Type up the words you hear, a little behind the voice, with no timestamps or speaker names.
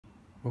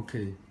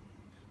Okay,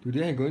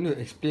 today I'm going to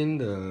explain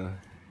the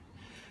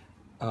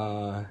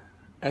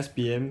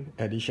SPM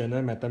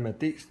Additional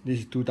Mathematics. This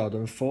is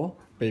 2004,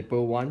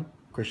 paper 1,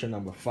 question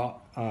number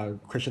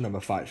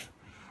 5.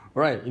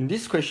 Alright, in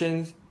this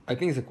question, I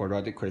think it's a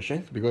quadratic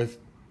question because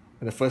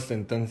in the first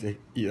sentence it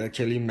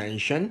actually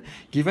mentioned,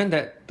 given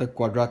that the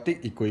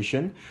quadratic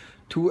equation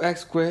 2x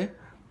squared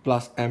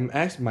plus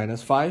mx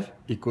minus 5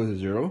 equals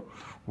 0,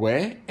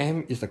 where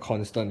m is a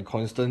constant.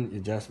 Constant,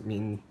 it just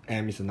means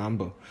m is a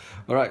number.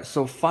 Alright,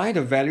 so find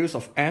the values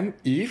of m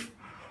if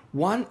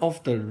one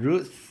of the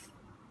roots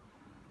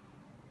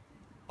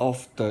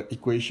of the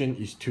equation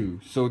is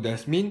 2. So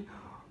that means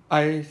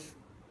I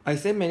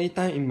said many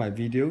times in my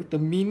video, the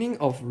meaning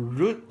of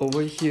root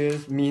over here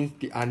means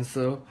the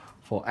answer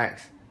for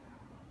x.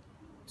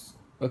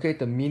 Okay,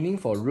 the meaning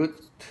for root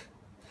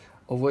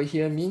over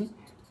here means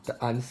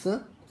the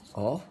answer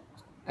of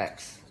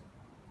x.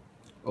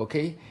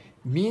 Okay,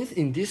 means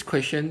in this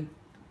question,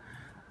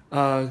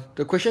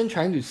 the question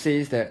trying to say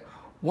is that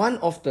one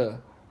of the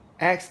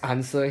x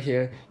answer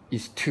here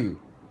is 2.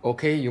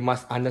 Okay, you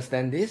must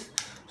understand this.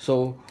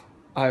 So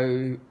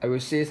I will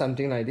say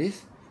something like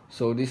this.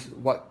 So this is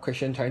what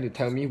question trying to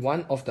tell me,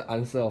 one of the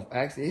answer of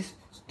x is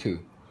 2.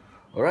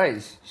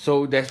 Alright,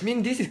 so that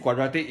means this is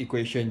quadratic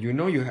equation. You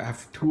know you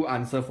have 2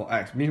 answers for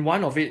x. Mean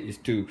one of it is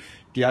 2.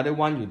 The other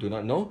one you do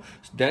not know.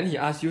 Then he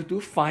asks you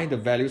to find the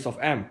values of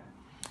m.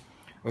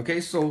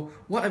 Okay, so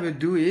what I will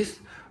do is,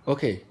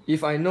 okay,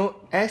 if I know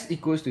x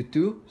equals to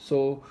 2,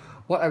 so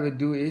what I will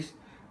do is,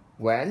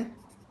 when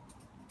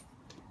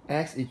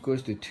x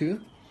equals to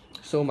 2,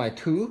 so my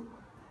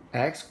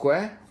 2x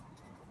squared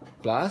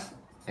plus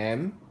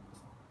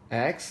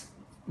mx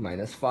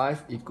minus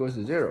 5 equals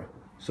to 0.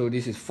 So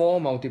this is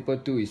 4 multiple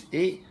 2 is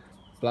 8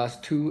 plus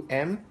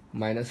 2m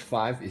minus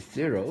 5 is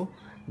 0.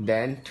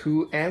 Then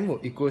 2m will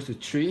equals to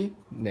 3,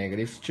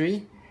 negative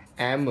 3.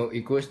 m will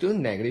equals to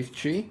negative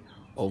 3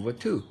 over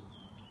 2.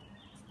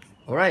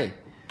 Alright,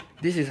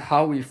 this is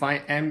how we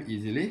find m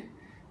easily.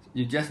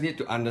 You just need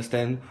to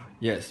understand,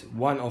 yes,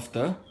 one of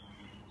the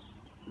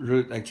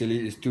root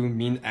actually is 2,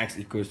 mean x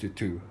equals to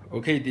 2.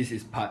 Okay, this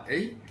is part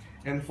A.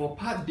 And for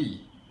part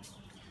B,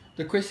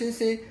 the question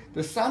says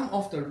the sum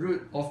of the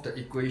root of the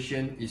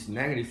equation is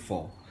negative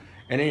 4.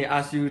 And then it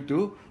asks you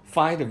to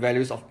find the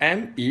values of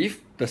m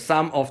if the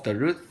sum of the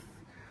root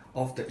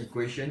of the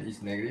equation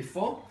is negative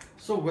 4.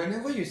 So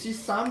whenever you see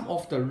sum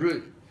of the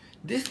root,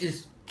 this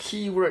is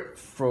keyword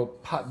for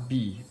part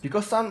B,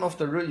 because sum of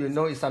the root, you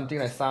know, is something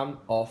like sum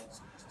of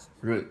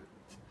root.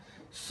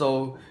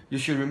 So you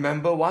should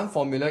remember one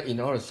formula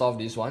in order to solve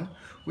this one,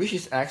 which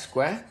is x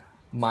squared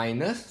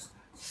minus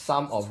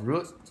sum of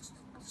root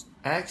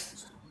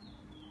x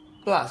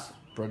plus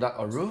product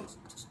of root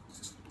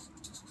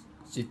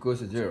equals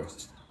to 0.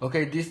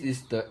 Okay, this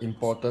is the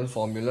important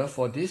formula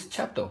for this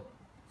chapter.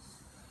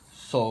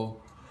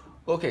 So,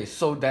 okay,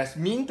 so that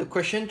means the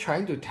question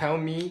trying to tell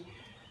me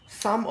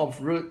sum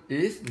of root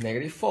is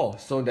negative 4.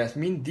 So that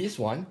means this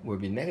one will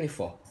be negative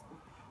 4.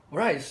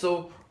 Alright,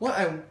 so what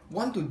I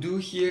want to do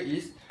here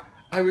is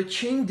I will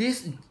change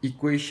this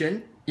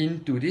equation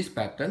into this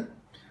pattern.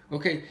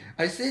 Okay,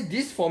 I say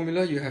this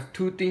formula, you have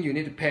 2 things you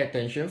need to pay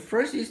attention.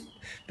 First is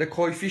the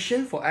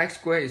coefficient for x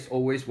squared is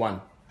always 1.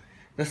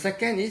 The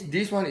second is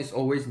this one is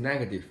always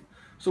negative.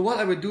 So what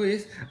I will do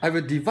is I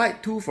will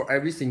divide 2 for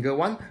every single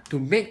one to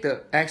make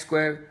the x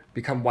squared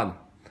become 1.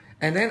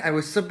 And then I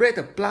will separate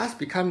the plus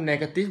become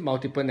negative,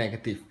 multiple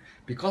negative.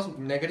 Because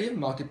negative,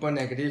 multiple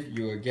negative,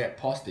 you will get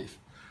positive.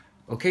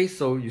 Okay,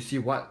 so you see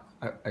what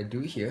I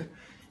do here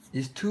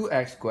is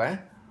 2x squared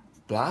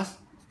plus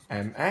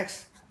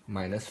mx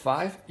minus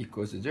 5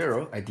 equals to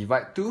 0. I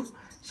divide 2,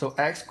 so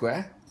x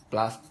squared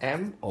plus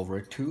m over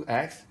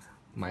 2x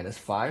minus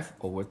 5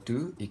 over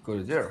 2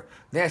 equals to 0.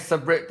 Then I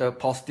separate the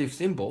positive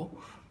symbol,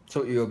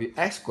 so it will be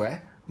x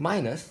squared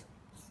minus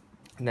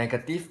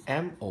negative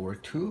m over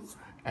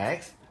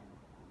 2x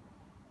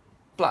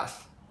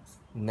plus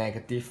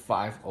negative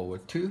 5 over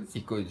 2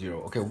 equals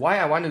 0. Okay, why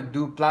I want to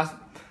do plus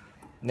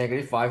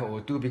negative 5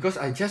 over 2? Because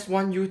I just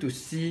want you to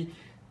see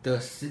the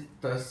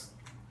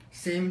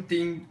same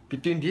thing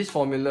between this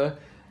formula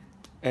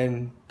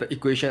and the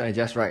equation I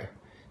just write.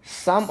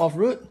 Sum of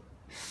root,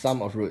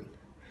 sum of root.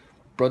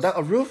 Product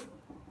of root,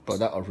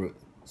 product of root.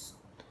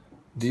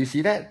 Do you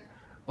see that?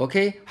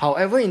 Okay,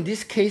 however, in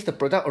this case, the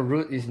product of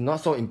root is not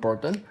so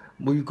important.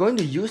 We're going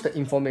to use the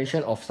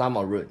information of sum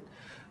of root.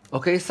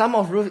 Okay, sum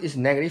of root is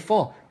negative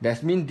 4.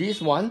 That means this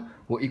one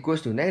will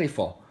equals to negative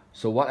 4.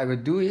 So what I will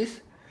do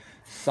is,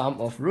 sum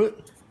of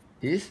root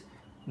is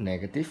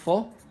negative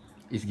 4.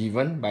 Is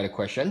given by the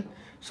question.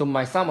 So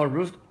my sum of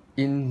root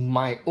in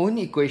my own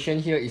equation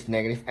here is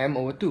negative m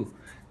over 2.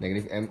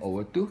 Negative m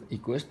over 2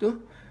 equals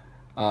to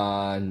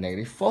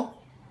negative 4.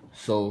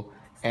 So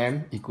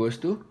m equals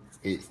to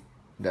 8.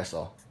 That's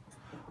all.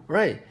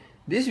 Right.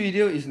 This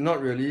video is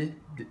not really,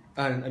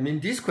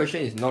 this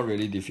question is not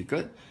really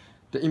difficult.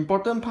 The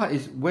important part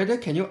is whether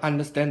can you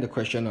understand the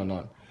question or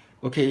not.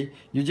 Okay,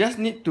 you just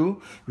need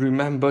to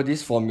remember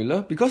this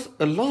formula because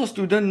a lot of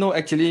students know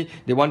actually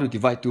they want to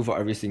divide 2 for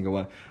every single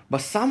one.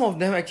 But some of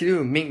them actually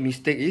will make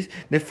mistake is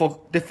they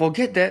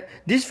forget that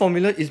this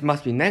formula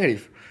must be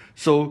negative.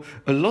 So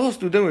a lot of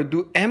students will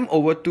do m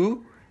over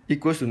 2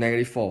 equals to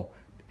negative 4.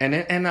 And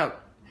then end up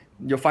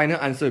your final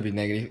answer will be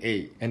negative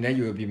 8, and then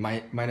you will be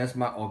minus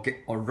mark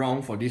or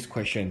wrong for this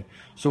question.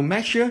 So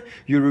make sure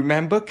you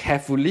remember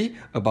carefully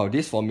about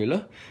this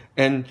formula,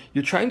 and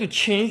you're trying to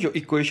change your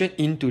equation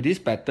into this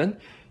pattern,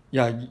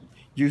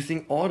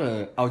 using all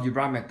the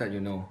algebra method,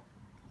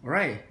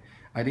 Alright,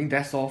 I think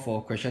that's all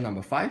for question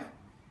number 5.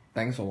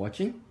 Thanks for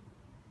watching.